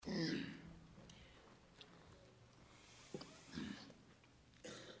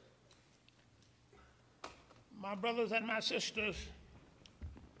My brothers and my sisters,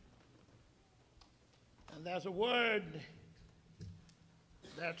 and there's a word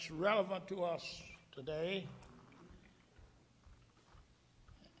that's relevant to us today,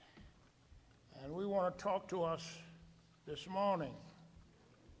 and we want to talk to us this morning.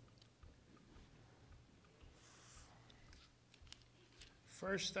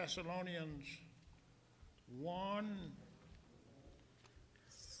 First Thessalonians 1,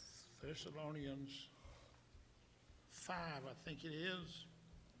 Thessalonians 5, I think it is,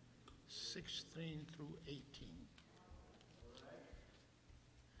 16 through 18.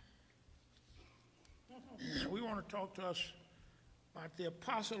 We want to talk to us about the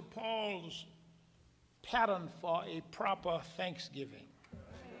Apostle Paul's pattern for a proper Thanksgiving.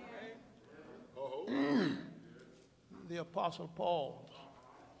 The Apostle Paul's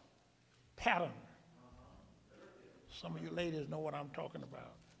pattern. Some of you ladies know what I'm talking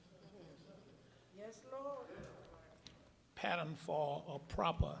about. Yes, Lord. Pattern for a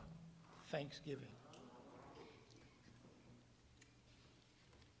proper Thanksgiving.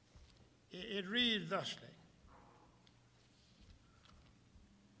 It reads thusly: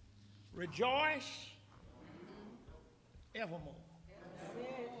 rejoice evermore.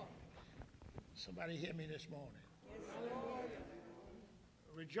 Somebody hear me this morning.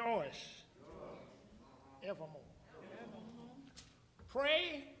 Rejoice evermore.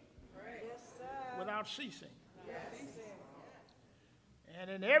 Pray without ceasing. And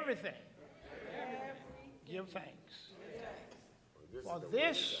in everything, give thanks. For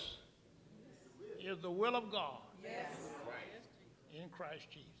this is the will of God in Christ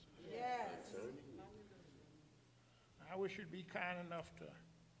Jesus. I wish you'd be kind enough to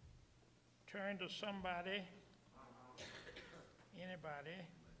turn to somebody, anybody,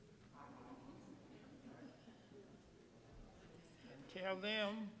 and tell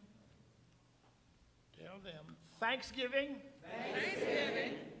them, Thanksgiving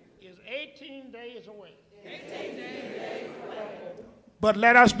is 18 days away. 18 days away. But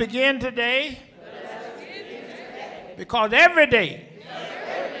let us begin today, because every day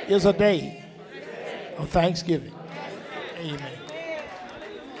is a day of Thanksgiving. Amen.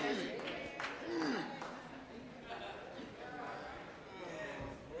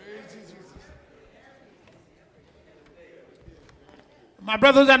 My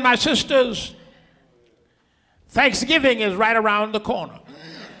brothers and my sisters, Thanksgiving is right around the corner.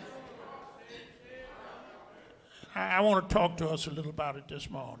 I want to talk to us a little about it this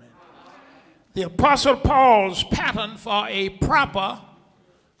morning. The Apostle Paul's pattern for a proper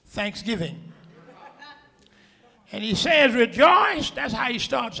Thanksgiving. And he says, rejoice. That's how he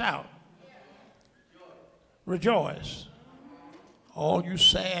starts out. Rejoice. All you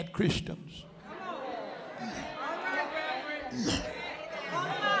sad Christians.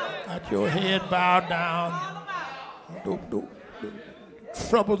 Got your head bowed down. The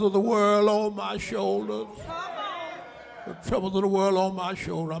troubles of the world on my shoulders. The troubles of the world on my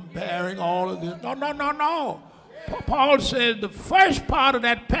shoulder. I'm bearing all of this. No. Paul says the first part of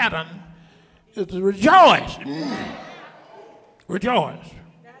that pattern is to rejoice. Rejoice.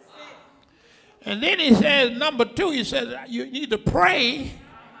 And then he says, number two, he says you need to pray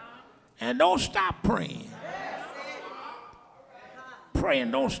and don't stop praying. Pray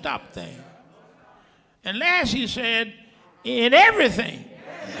and don't stop things. And last he said, in everything,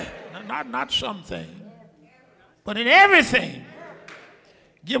 not something, but in everything,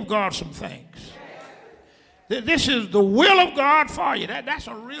 give God some thanks. This is the will of God for you. That's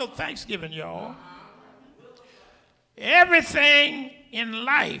a real Thanksgiving, y'all. Everything in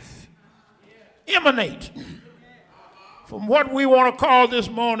life emanates from what we want to call this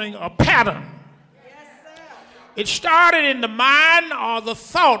morning a pattern. It started in the mind or the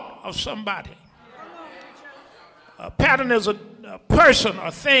thought of somebody. A pattern is a person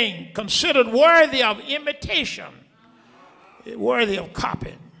or thing considered worthy of imitation, worthy of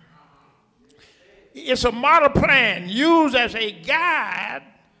copying. It's a model plan used as a guide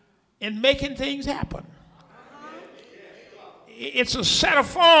in making things happen. It's a set of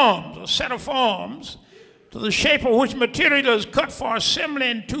forms to the shape of which material is cut for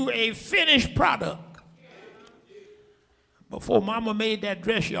assembling to a finished product. Before Mama made that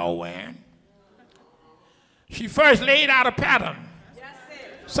dress y'all wearing, she first laid out a pattern.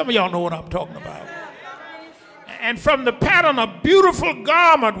 Some of y'all know what I'm talking about. And from the pattern, a beautiful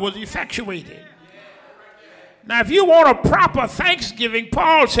garment was effectuated. Now, if you want a proper Thanksgiving,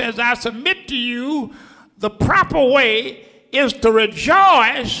 Paul says, I submit to you the proper way is to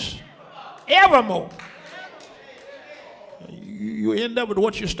rejoice evermore. You end up with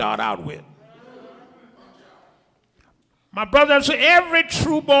what you start out with. My brothers, every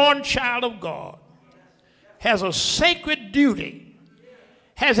true-born child of God has a sacred duty,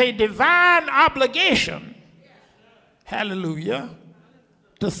 has a divine obligation, hallelujah,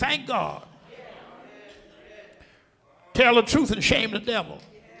 to thank God, tell the truth and shame the devil.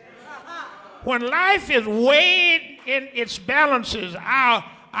 When life is weighed in its balances,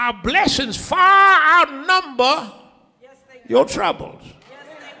 our blessings far outnumber your troubles.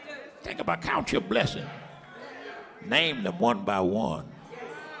 Think about, count your blessings. Name them one by one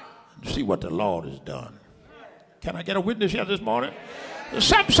and see what the Lord has done. Can I get a witness here this morning?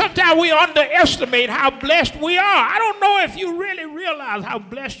 Sometimes we underestimate how blessed we are. I don't know if you really realize how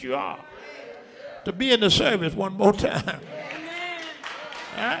blessed you are to be in the service one more time.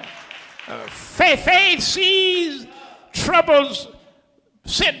 Faith sees troubles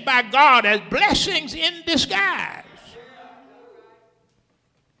sent by God as blessings in disguise.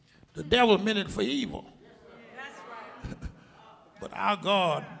 The devil meant it for evil. But our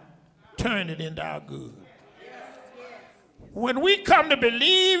God turned it into our good. When we come to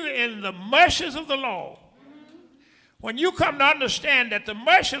believe in the mercies of the Lord, when you come to understand that the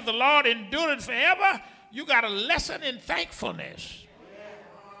mercy of the Lord endured forever, you got a lesson in thankfulness.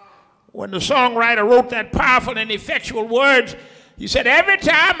 When the songwriter wrote that powerful and effectual words, he said, every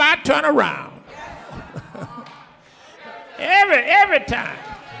time I turn around, every time,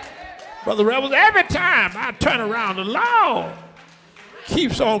 Brother Rebels, every time I turn around, the Lord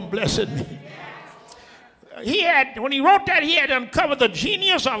keeps on blessing me. When he wrote that, he had uncovered the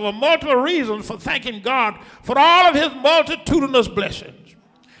genius of a multiple reasons for thanking God for all of his multitudinous blessings.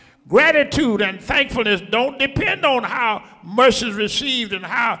 Gratitude and thankfulness don't depend on how mercy is received and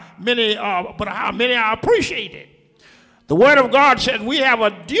how many are appreciated. The Word of God says we have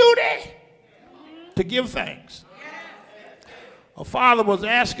a duty to give thanks. A father was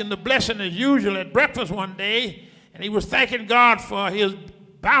asking the blessing as usual at breakfast one day, and he was thanking God for his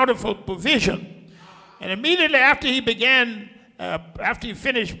bountiful provision. And immediately after he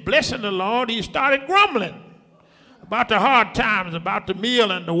finished blessing the Lord, he started grumbling about the hard times, about the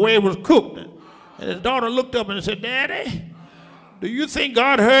meal and the way it was cooked. And his daughter looked up and said, Daddy, do you think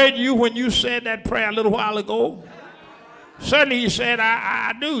God heard you when you said that prayer a little while ago? Certainly, he said,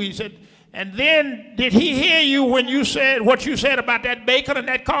 I do. He said, and then did he hear you when you said what you said about that bacon and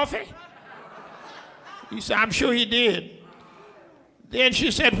that coffee? He said, I'm sure he did. Then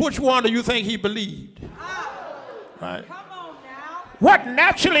she said, which one do you think he believed? Right. Come on now. What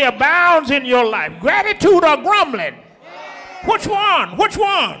naturally abounds in your life? Gratitude or grumbling? Which one? Which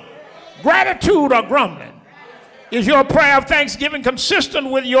one? Gratitude or grumbling? Is your prayer of thanksgiving consistent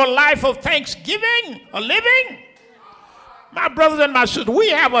with your life of thanksgiving or living? My brothers and my sisters, we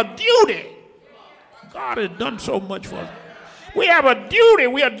have a duty. God has done so much for us. We have a duty.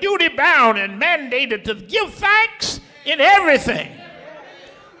 We are duty bound and mandated to give thanks in everything.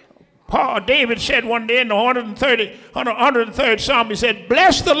 David said one day in the 103rd Psalm, he said,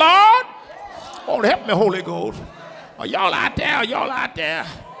 bless the Lord. Oh, help me, Holy Ghost. Are y'all out there? Are y'all out there?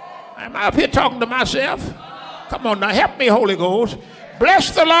 Am I up here talking to myself? Come on now, help me, Holy Ghost.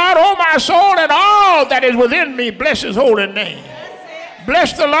 Bless the Lord, oh my soul, and all that is within me. Bless his holy name.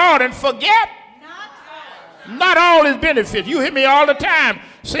 Bless the Lord and forget not all his benefits. You hear me all the time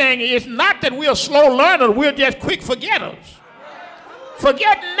saying it's not that we are slow learners, we're just quick forgetters.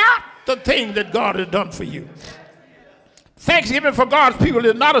 Forget not the thing that God has done for you. Thanksgiving for God's people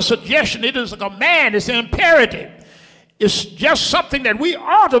is not a suggestion, it is a command, it's an imperative. It's just something that we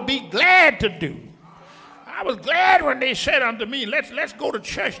ought to be glad to do. I was glad when they said unto me, let's go to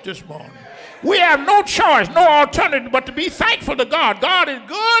church this morning. We have no choice, no alternative but to be thankful to God. God is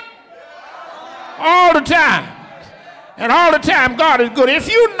good all the time. And all the time God is good. If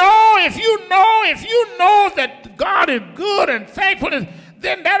you know that God is good and thankfulness,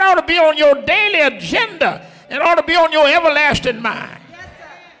 then that ought to be on your daily agenda and ought to be on your everlasting mind.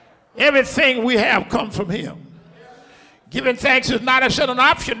 Everything we have comes from him. Giving thanks is not an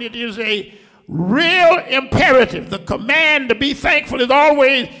option, it is a real imperative. The command to be thankful is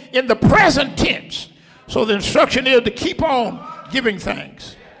always in the present tense. So the instruction is to keep on giving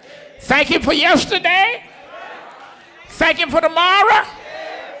thanks. Thank him for yesterday. Thank him for tomorrow.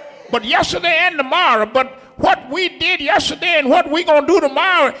 But yesterday and tomorrow. But what we did yesterday and what we're going to do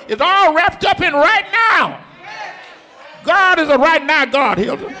tomorrow is all wrapped up in right now. God is a right now God,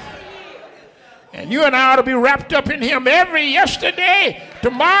 Hilton. And you and I ought to be wrapped up in him every yesterday,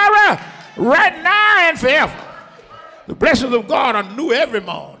 tomorrow, right now, and forever. The blessings of God are new every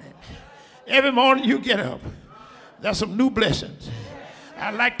morning. Every morning you get up, there's some new blessings.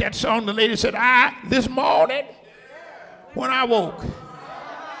 I like that song. The lady said, this morning when I woke,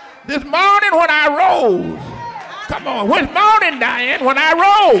 this morning when I rose. Come on, which morning, Diane, when I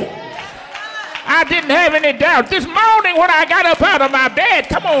rose. I didn't have any doubt. This morning when I got up out of my bed,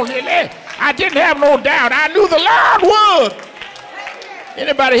 come on, Lily, I didn't have no doubt. I knew the Lord would.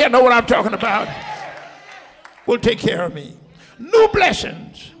 Anybody here know what I'm talking about? Will take care of me. New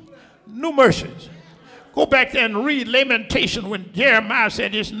blessings, new mercies. Go back there and read Lamentation when Jeremiah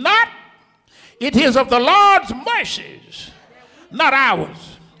said, it is of the Lord's mercies, not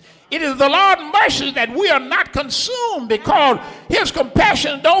ours. It is the Lord's mercies that we are not consumed because his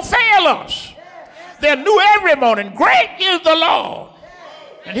compassion don't fail us. They're new every morning. Great is the Lord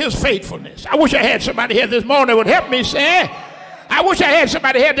and his faithfulness. I wish I had somebody here this morning that would help me say, I wish I had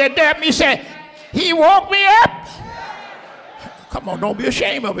somebody here that help me say, he woke me up. Come on, don't be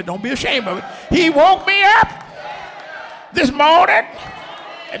ashamed of it. Don't be ashamed of it. He woke me up this morning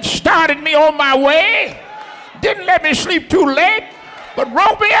and started me on my way. Didn't let me sleep too late, but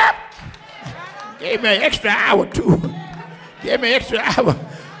woke me up. Gave me an extra hour too. Gave me an extra hour.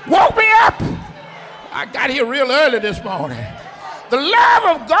 Woke me up. I got here real early this morning. The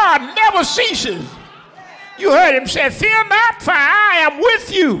love of God never ceases. You heard him say, fear not, for I am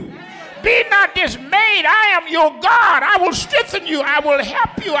with you. Be not dismayed. I am your God. I will strengthen you. I will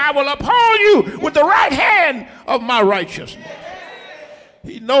help you. I will uphold you with the right hand of my righteousness.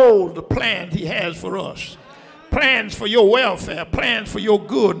 He knows the plans he has for us. Plans for your welfare, plans for your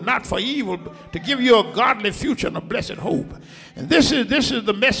good, not for evil, but to give you a godly future and a blessed hope. And this is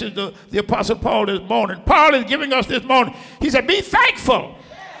the message of the Apostle Paul this morning. Paul is giving us this morning. He said, be thankful.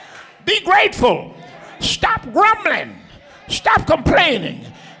 Be grateful. Stop grumbling. Stop complaining.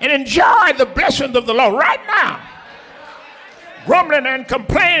 And enjoy the blessings of the Lord right now. Grumbling and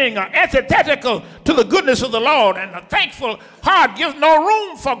complaining are antithetical to the goodness of the Lord, and a thankful heart gives no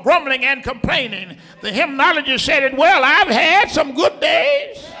room for grumbling and complaining. The hymnologist said it well, I've had some good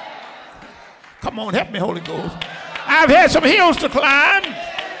days. Come on, help me, Holy Ghost. I've had some hills to climb.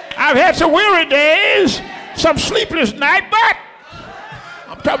 I've had some weary days, some sleepless nights, but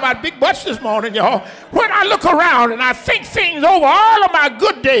I'm talking about big butts this morning, y'all. When I look around and I think things over, all of my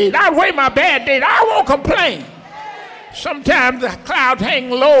good days outweigh my bad days, I won't complain. Sometimes the clouds hang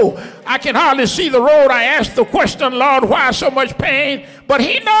low. I can hardly see the road. I ask the question, Lord, why so much pain? But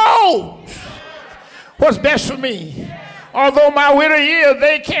he knows what's best for me. Although my weary years,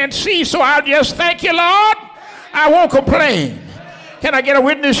 they can't see, so I'll just thank you, Lord. I won't complain. Can I get a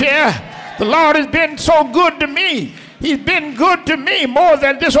witness here? The Lord has been so good to me. He's been good to me more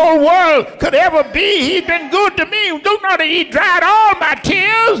than this whole world could ever be. He's been good to me. Do not that he dried all my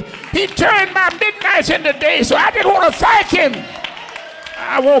tears. He turned my midnights into days. So I just want to thank him.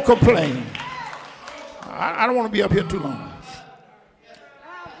 I won't complain. I don't want to be up here too long.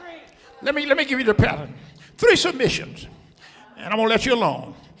 Let me give you the pattern. 3 submissions, and I'm going to let you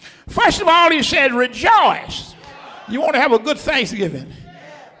alone. First of all, he said, rejoice. You want to have a good Thanksgiving.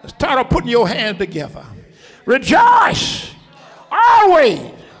 Start off putting your hands together. Rejoice always.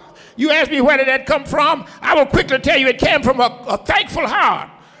 You ask me where did that come from? I will quickly tell you it came from a thankful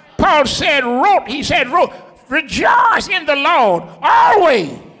heart. Paul said, rejoice in the Lord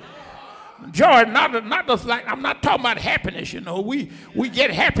always. Joy, not just like, I'm not talking about happiness, you know. We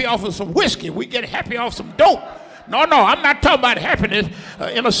get happy off of some whiskey. We get happy off some dope. No, I'm not talking about happiness.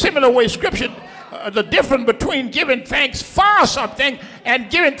 In a similar way, Scripture, the difference between giving thanks for something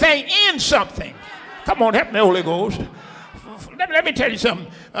and giving thanks in something. Come on, help me, Holy Ghost. Let me tell you something.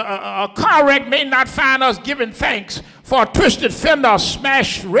 A car wreck may not find us giving thanks for a twisted fender or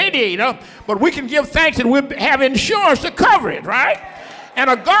smashed radiator, but we can give thanks and we have insurance to cover it, right?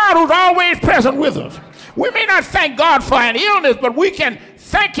 And a God who's always present with us. We may not thank God for an illness, but we can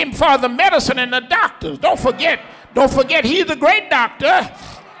thank him for the medicine and the doctors. Don't forget, he's the great doctor.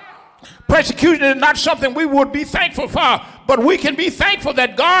 Persecution is not something we would be thankful for, but we can be thankful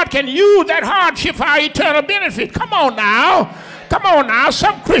that God can use that hardship for our eternal benefit. Come on now.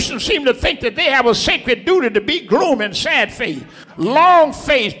 Some Christians seem to think that they have a sacred duty to be gloom and sad-faced,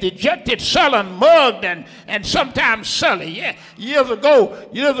 long-faced, dejected, sullen, mugged, and sometimes sully. Yeah, years ago,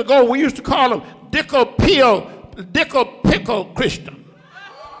 we used to call them dickle pickle Christian.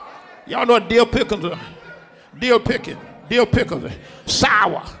 Y'all know what dill pickles are? Dill pickles are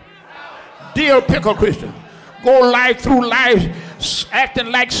sour. Dill pickle Christian. Go through life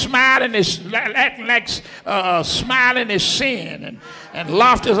acting like smiling is sin and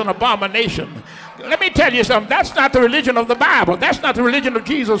laughter is an abomination. Let me tell you something. That's not the religion of the Bible. That's not the religion of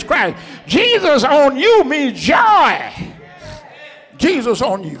Jesus Christ. Jesus on you means joy. Jesus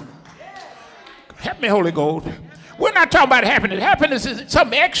on you. Help me, Holy Ghost. We're not talking about happiness. Happiness is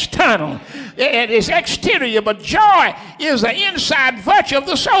something external. It's exterior, but joy is the inside virtue of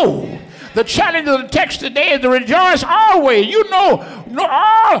the soul. The challenge of the text today is to rejoice always. You know,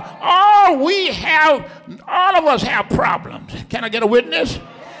 all we have, all of us have problems. Can I get a witness?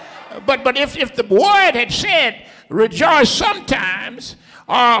 But if the word had said, rejoice sometimes,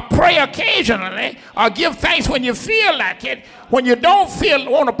 or pray occasionally, or give thanks when you feel like it, when you don't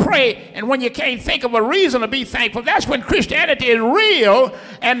want to pray, and when you can't think of a reason to be thankful, that's when Christianity is real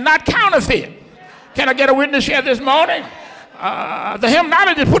and not counterfeit. Can I get a witness here this morning? The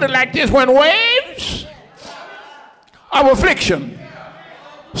hymnologist put it like this: when waves of affliction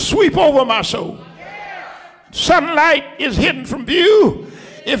sweep over my soul, sunlight is hidden from view.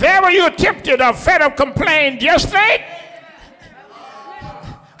 If ever you're tempted or fed up, complain, just think.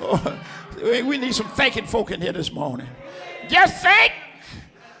 Oh, we need some thinking folk in here this morning. Just think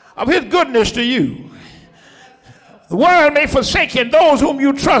of his goodness to you. The world may forsake you, and those whom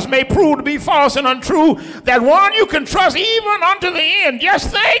you trust may prove to be false and untrue. That one you can trust even unto the end.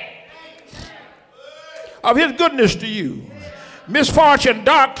 Just think of his goodness to you. Misfortune,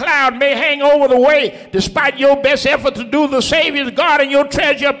 dark cloud may hang over the way, despite your best effort to do the Savior's God and your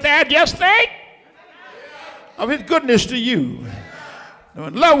treasure up there. Just think of his goodness to you.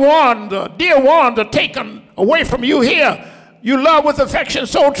 Loved one, the dear ones are taken away from you here. You love with affection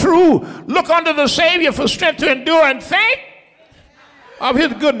so true. Look unto the Savior for strength to endure, and think of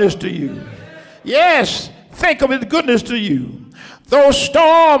his goodness to you. Yes, think of his goodness to you. Those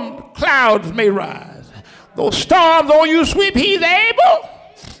storm clouds may rise. Those storms, though you sweep, he's able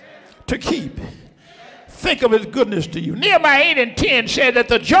to keep. Think of his goodness to you. Nehemiah 8:10 said that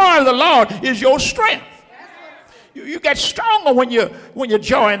the joy of the Lord is your strength. You get stronger when you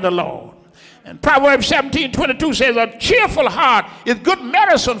joy in the Lord. And Proverbs 17:22 says a cheerful heart is good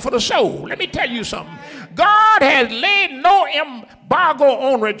medicine for the soul. Let me tell you something. God has laid no embargo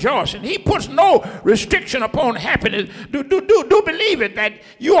on rejoicing. He puts no restriction upon happiness. Do believe it that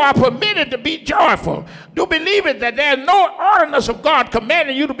you are permitted to be joyful. Do believe it that there's no ordinance of God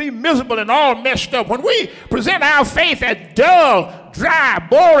commanding you to be miserable and all messed up. When we present our faith as dull, dry,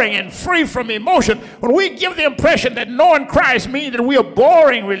 boring, and free from emotion, when we give the impression that knowing Christ means that we are a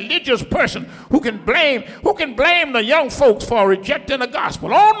boring religious person who can blame the young folks for rejecting the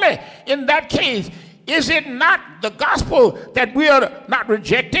gospel. Only in that case is it not the gospel that we are not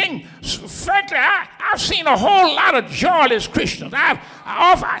rejecting. Frankly, I've seen a whole lot of joyless Christians.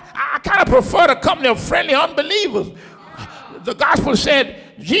 I kind of prefer the company of friendly unbelievers. The gospel said,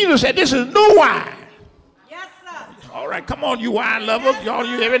 Jesus said, this is new wine. All right, come on, you wine lovers. Y'all,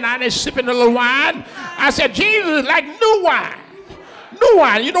 you every night they're sipping a little wine. I said, Jesus is like new wine. New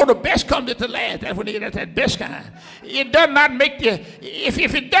wine. You know, the best comes at the last. That's when they get that best kind. It does not make you, if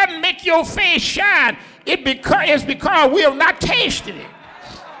it doesn't make your face shine, it's because we have not tasted it.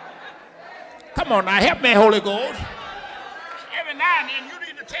 Come on now, help me, Holy Ghost. Every now and then you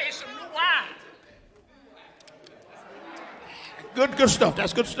need to taste some new wine. Good stuff.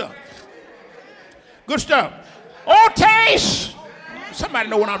 That's good stuff. Good stuff. Oh, taste. Somebody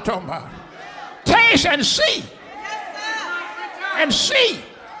know what I'm talking about. Taste and see. And see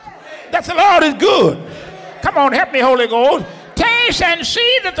that the Lord is good. Come on, help me, Holy Ghost. Taste and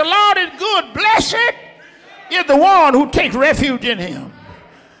see that the Lord is good. Blessed is the one who takes refuge in him.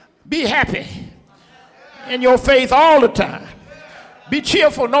 Be happy in your faith all the time. Be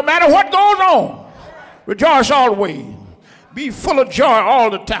cheerful no matter what goes on. Rejoice always. Be full of joy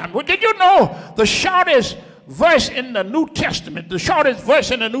all the time. Well, did you know the shortest verse in the New Testament,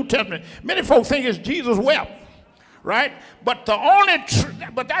 many folks think it's Jesus wept, right? But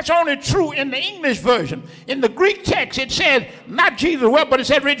that's only true in the English version. In the Greek text, it says not Jesus wept, but it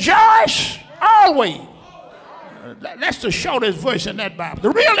said rejoice always. That's the shortest verse in that Bible. The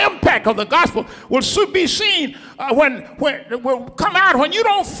real impact of the gospel will soon be seen when will come out when you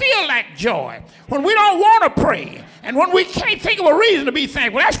don't feel like joy, when we don't want to pray, and when we can't think of a reason to be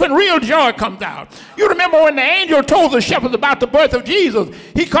thankful. That's when real joy comes out. You remember when the angel told the shepherds about the birth of Jesus,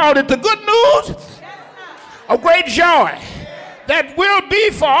 he called it the good news of great joy that will be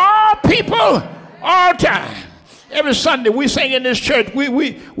for all people all time. Every Sunday we sing in this church,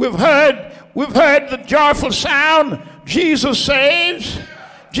 we've heard the joyful sound, Jesus saves,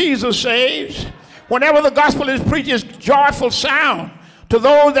 Jesus saves. Whenever the gospel is preached, it's joyful sound to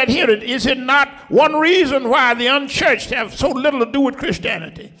those that hear it. Is it not one reason why the unchurched have so little to do with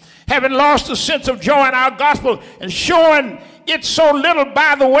Christianity? Having lost the sense of joy in our gospel and showing it so little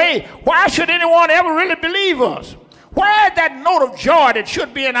by the way, why should anyone ever really believe us? Where's that note of joy that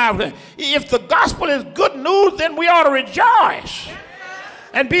should be in our... If the gospel is good news, then we ought to rejoice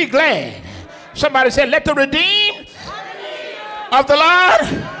and be glad. Somebody said, let the redeemed of the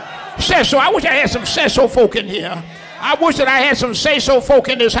Lord say so. I wish I had some say so folk in here. I wish that I had some say-so folk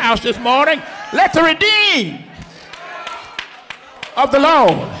in this house this morning. Let the redeemed of the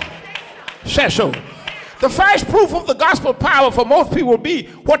Lord say so. The first proof of the gospel power for most people will be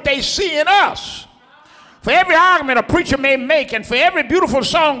what they see in us. For every argument a preacher may make and for every beautiful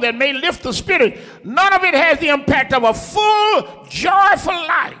song that may lift the spirit, none of it has the impact of a full, joyful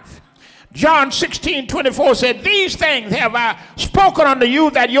life. John 16:24 said, "These things have I spoken unto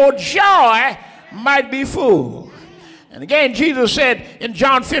you, that your joy might be full." And again, Jesus said in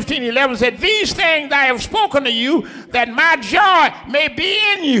John 15:11, said, "These things I have spoken to you, that my joy may be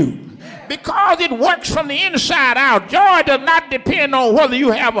in you." Because it works from the inside out. Joy does not depend on whether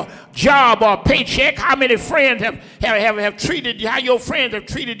you have a job or a paycheck, how many friends have treated you, how your friends have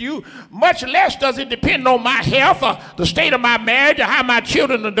treated you. Much less does it depend on my health or the state of my marriage or how my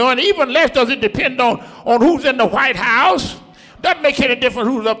children are doing. Even less does it depend on who's in the White House. Doesn't make any difference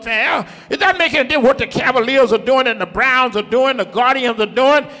who's up there. It doesn't make any difference what the Cavaliers are doing and the Browns are doing, the Guardians are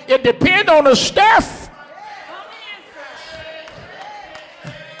doing. It depends on the stuff.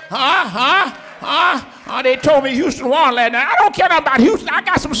 They told me Houston won last night. I don't care nothing about Houston. I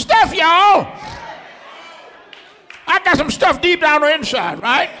got some stuff, y'all. I got some stuff deep down on the inside,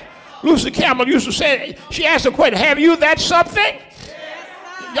 right? Lucy Campbell used to say, she asked a question, have you that something?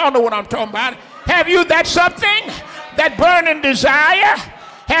 Y'all know what I'm talking about. Have you that something? That burning desire?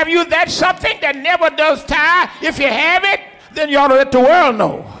 Have you that something that never does tire? If you have it, then you ought to let the world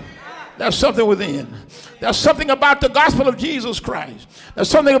know. There's something within. There's something about the gospel of Jesus Christ. There's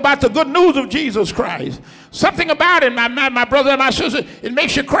something about the good news of Jesus Christ. Something about it, my brother and my sister, it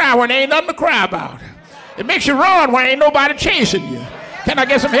makes you cry when there ain't nothing to cry about. It makes you run when ain't nobody chasing you. Can I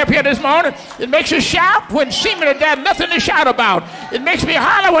get some help here this morning? It makes you shout when seemingly there's nothing to shout about. It makes me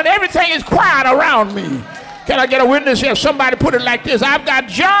holler when everything is quiet around me. Can I get a witness here? Somebody put it like this. I've got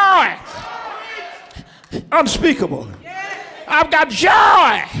joy unspeakable. I've got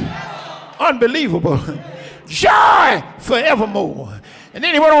joy unbelievable. Joy forevermore. And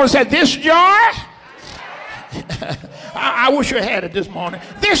then he went on and said, this joy, I wish you had it this morning.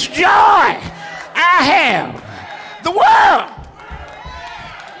 This joy I have, the world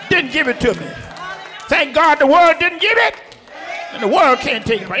didn't give it to me. Thank God the world didn't give it, and the world can't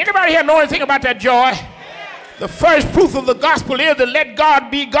take it away. Anybody here know anything about that joy? The first proof of the gospel is to let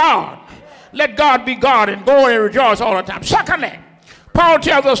God be God. Let God be God and go and rejoice all the time. Secondly, Paul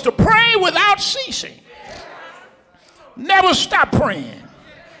tells us to pray without ceasing. Never stop praying.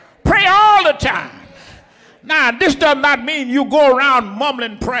 Pray all the time. Now, this does not mean you go around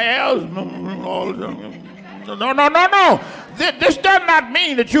mumbling prayers. No. This does not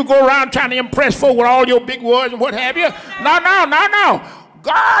mean that you go around trying to impress folk with all your big words and what have you. No.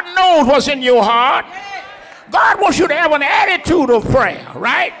 God knows what's in your heart. God wants you to have an attitude of prayer,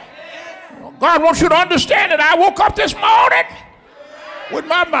 right? God wants you to understand that I woke up this morning with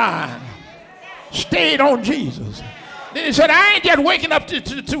my mind stayed on Jesus. Then he said, I ain't just waking up to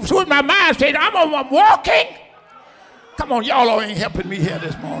with my mind stayed. I'm walking. Come on, y'all ain't helping me here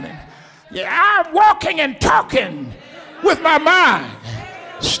this morning. Yeah, I'm walking and talking with my mind.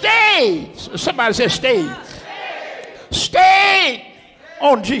 Stay. Somebody said stay. Stay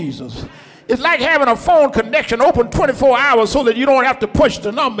on Jesus. It's like having a phone connection open 24 hours so that you don't have to push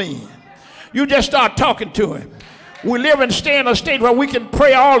the number in. You just start talking to him. We live and stay in a state where we can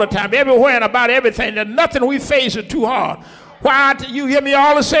pray all the time, everywhere and about everything. There's nothing we face is too hard. Why you hear me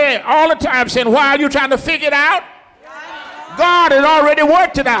all the time saying, why are you trying to figure it out? God has already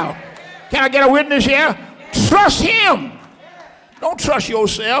worked it out. Can I get a witness here? Trust him. Don't trust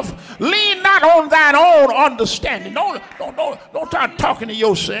yourself. Lean not on thine own understanding. Don't start talking to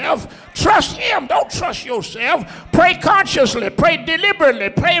yourself. Trust him. Don't trust yourself. Pray consciously. Pray deliberately.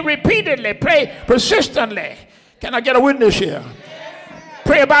 Pray repeatedly. Pray persistently. Can I get a witness here?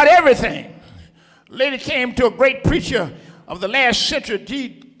 Pray about everything. A lady came to a great preacher of the last century,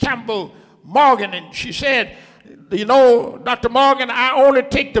 G. Campbell Morgan, and she said, you know, Dr. Morgan, I only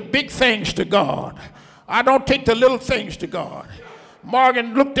take the big things to God. I don't take the little things to God.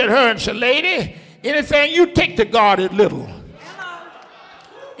 Morgan looked at her and said, lady, anything you take to God is little.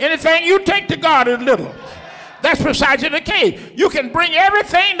 Anything you take to God is little. That's precisely the case. You can bring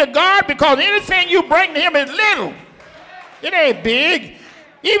everything to God because anything you bring to him is little. It ain't big.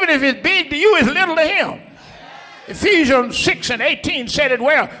 Even if it's big to you, it's little to him. Ephesians 6:18 said it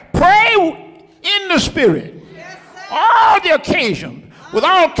well. Pray in the Spirit. All the occasion with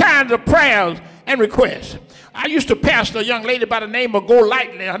all kinds of prayers and requests. I used to pastor a young lady by the name of Go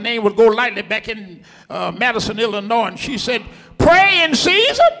Lightly. Her name was Go Lightly back in Madison, Illinois. And she said, pray in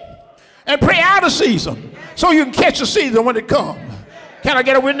season and pray out of season so you can catch the season when it comes. Can I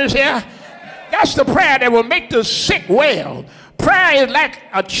get a witness here? That's the prayer that will make the sick well. Prayer is like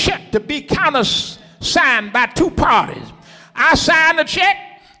a check to be countersigned by two parties. I sign the check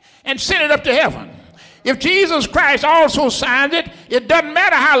and send it up to heaven. If Jesus Christ also signs it, it doesn't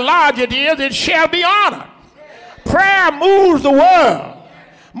matter how large it is, it shall be honored. Prayer moves the world,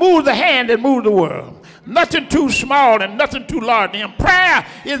 moves the hand and moves the world. Nothing too small and nothing too large. And prayer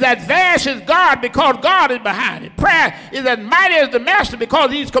is as vast as God because God is behind it. Prayer is as mighty as the master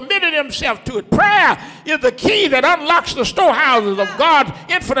because he's committed himself to it. Prayer is the key that unlocks the storehouses of God's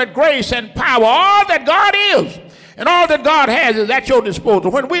infinite grace and power. All that God is and all that God has is at your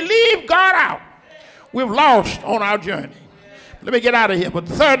disposal. When we leave God out, we've lost on our journey. Let me get out of here. But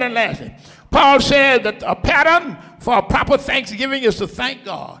third and lastly, Paul said that a pattern for a proper thanksgiving is to thank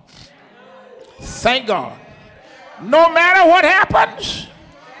God. Thank God. No matter what happens,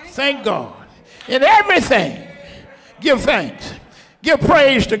 thank God. In everything, give thanks. Give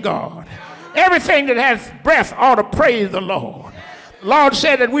praise to God. Everything that has breath ought to praise the Lord. The Lord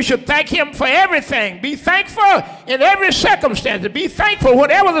said that we should thank him for everything. Be thankful in every circumstance. Be thankful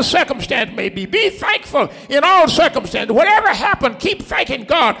whatever the circumstance may be. Be thankful in all circumstances. Whatever happened, keep thanking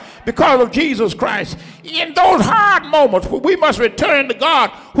God because of Jesus Christ. In those hard moments, we must return to God,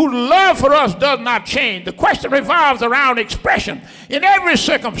 whose love for us does not change. The question revolves around expression. In every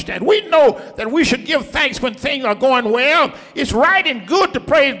circumstance, we know that we should give thanks when things are going well. It's right and good to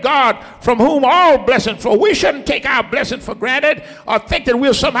praise God, from whom all blessings flow. We shouldn't take our blessings for granted or think that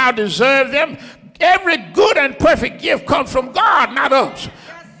we'll somehow deserve them. Every good and perfect gift comes from God, not us.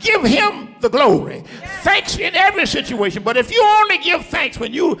 Give him the glory. Thanks in every situation. But if you only give thanks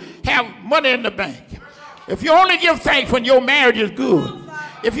when you have money in the bank, if you only give thanks when your marriage is good,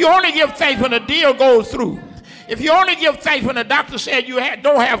 if you only give thanks when a deal goes through, if you only give thanks when the doctor said you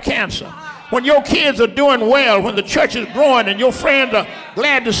don't have cancer, when your kids are doing well, when the church is growing and your friends are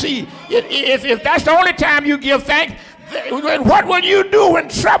glad to see, if that's the only time you give thanks, what will you do when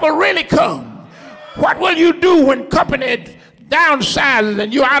trouble really comes? What will you do when company downsizes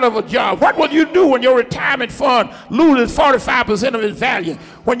and you're out of a job? What will you do when your retirement fund loses 45% of its value?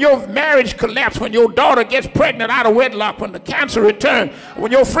 When your marriage collapses, when your daughter gets pregnant out of wedlock, when the cancer returns,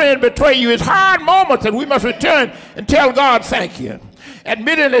 when your friend betrays you? It's hard moments that we must return and tell God thank you.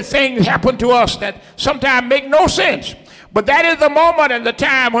 Admittedly, things happen to us that sometimes make no sense. But that is the moment and the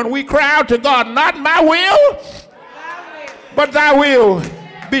time when we cry out to God, not my will, but thy will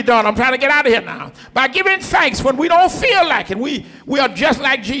be done. I'm trying to get out of here now. By giving thanks when we don't feel like it, we are just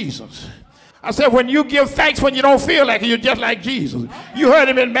like Jesus. I said, when you give thanks when you don't feel like it, you're just like Jesus. You heard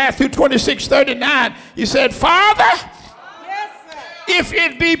him in Matthew 26:39. He said, Father, if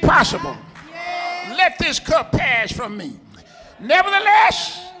it be possible, let this cup pass from me.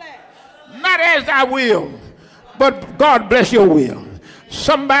 Nevertheless, not as thy will, but God bless your will.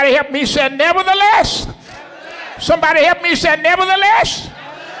 Somebody help me say, nevertheless. Somebody help me say, nevertheless,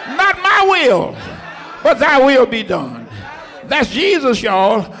 not my will, but thy will be done. That's Jesus,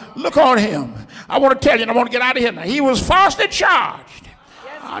 y'all. Look on him. I want to tell you, and I want to get out of here now. He was falsely charged.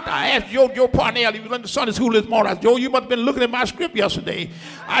 I asked Joe Parnell, he was in the Sunday school this morning. I said, Joe, you must have been looking at my script yesterday.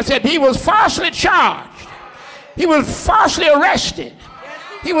 I said, he was falsely charged. He was falsely arrested.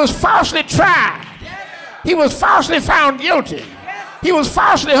 He was falsely tried. He was falsely found guilty. He was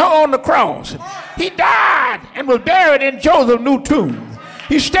falsely hung on the cross. He died and was buried in Joseph's new tomb.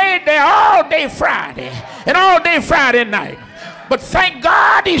 He stayed there all day Friday and all day Friday night. But thank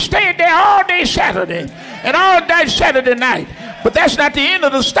God he stayed there all day Saturday and all day Saturday night. But that's not the end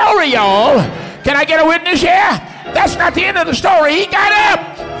of the story, y'all. Can I get a witness here? That's not the end of the story. He got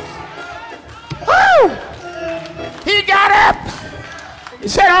up. Woo! He got up. He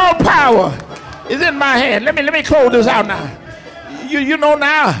said, all power is in my hand. Let me close this out now. You know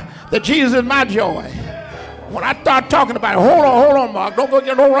now that Jesus is my joy. When I start talking about it, hold on, Mark. Don't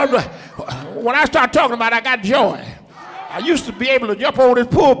run. When I start talking about it, I got joy. I used to be able to jump over this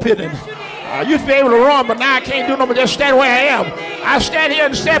pulpit and I used to be able to run, but now I can't do no more, just stand where I am. I stand here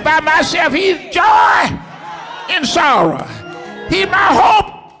and stand by myself. He's joy in sorrow. He's my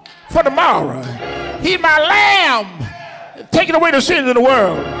hope for tomorrow. He's my lamb taking away the sins of the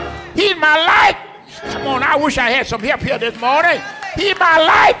world. He's my light. Come on, I wish I had some help here this morning. He's my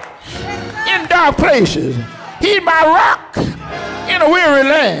light in dark places. He's my rock in a weary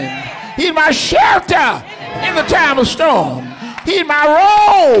land. He's my shelter in the time of storm. He's my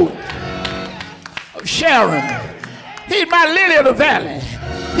road of Sharon. He's my lily of the valley.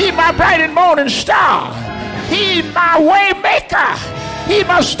 He's my bright and morning star. He's my way maker. He's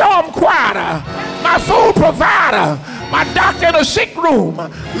my storm quieter, my food provider, my doctor in a sick room,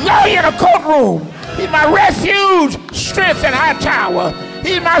 lawyer in a courtroom. He's my refuge, strength, and high tower.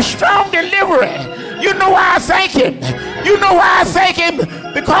 He's my strong deliverer. You know why I thank him? You know why I thank him?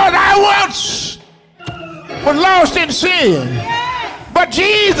 Because I once was lost in sin. But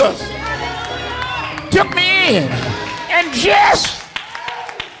Jesus took me in, and just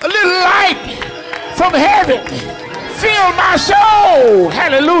a little light from heaven filled my soul.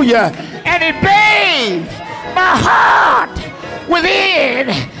 Hallelujah. And it bathed my heart within,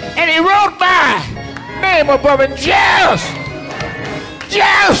 and he wrote my name above it. Just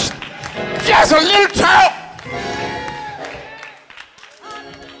a little talk